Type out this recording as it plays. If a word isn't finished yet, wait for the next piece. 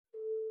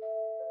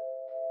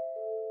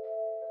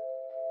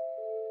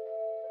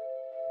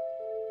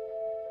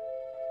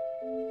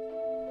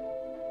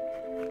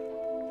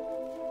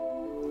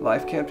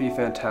Life can't be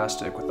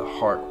fantastic with a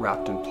heart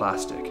wrapped in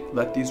plastic.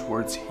 Let these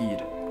words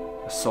heed.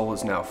 A soul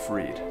is now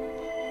freed.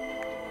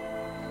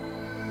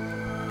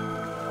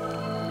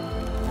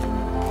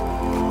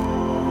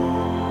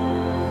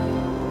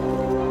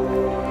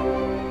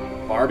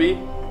 Barbie?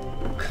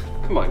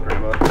 Come on,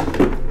 Grandma.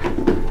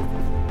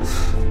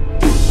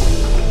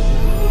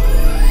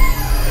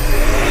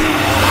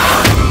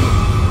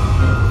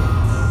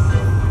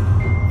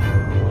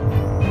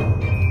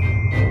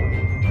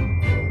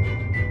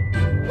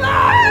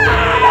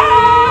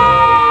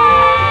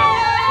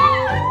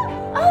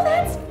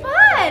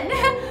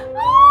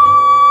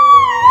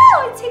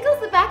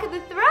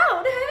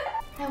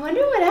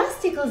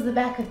 The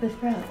back of the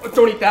throat. Oh,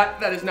 don't eat that.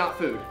 That is not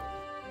food.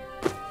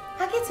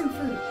 I'll get some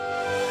food.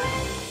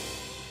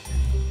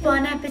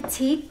 Bon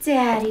appetit,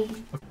 Daddy.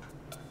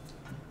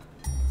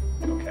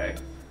 Okay.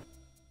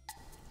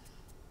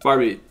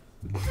 Barbie,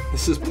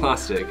 this is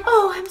plastic.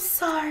 Oh, I'm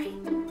sorry.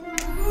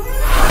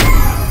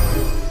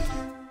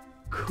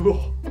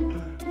 Cool.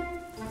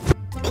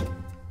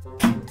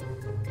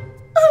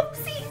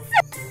 Oopsies.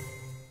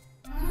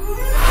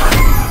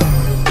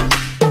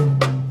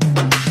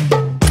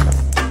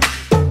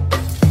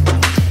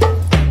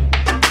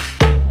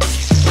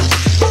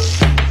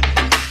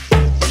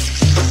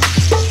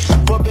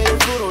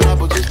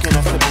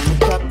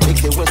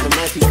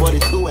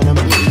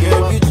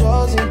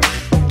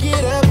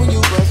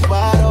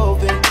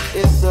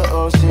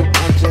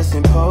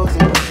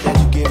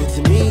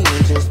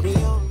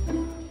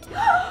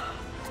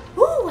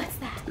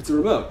 It's a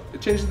remote.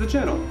 It changes the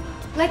channel.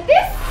 Like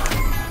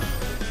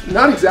this?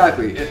 Not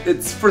exactly.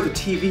 It's for the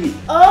TV.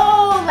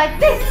 Oh, like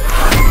this?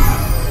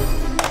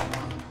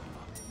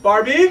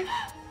 Barbie?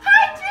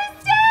 Hi,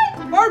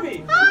 Tristan!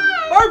 Barbie!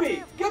 Hi!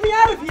 Barbie! Get me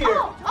out of here!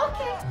 Oh,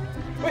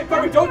 okay. Wait,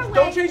 Barbie,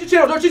 don't change the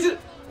channel. Don't change it.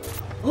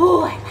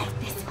 Oh, I like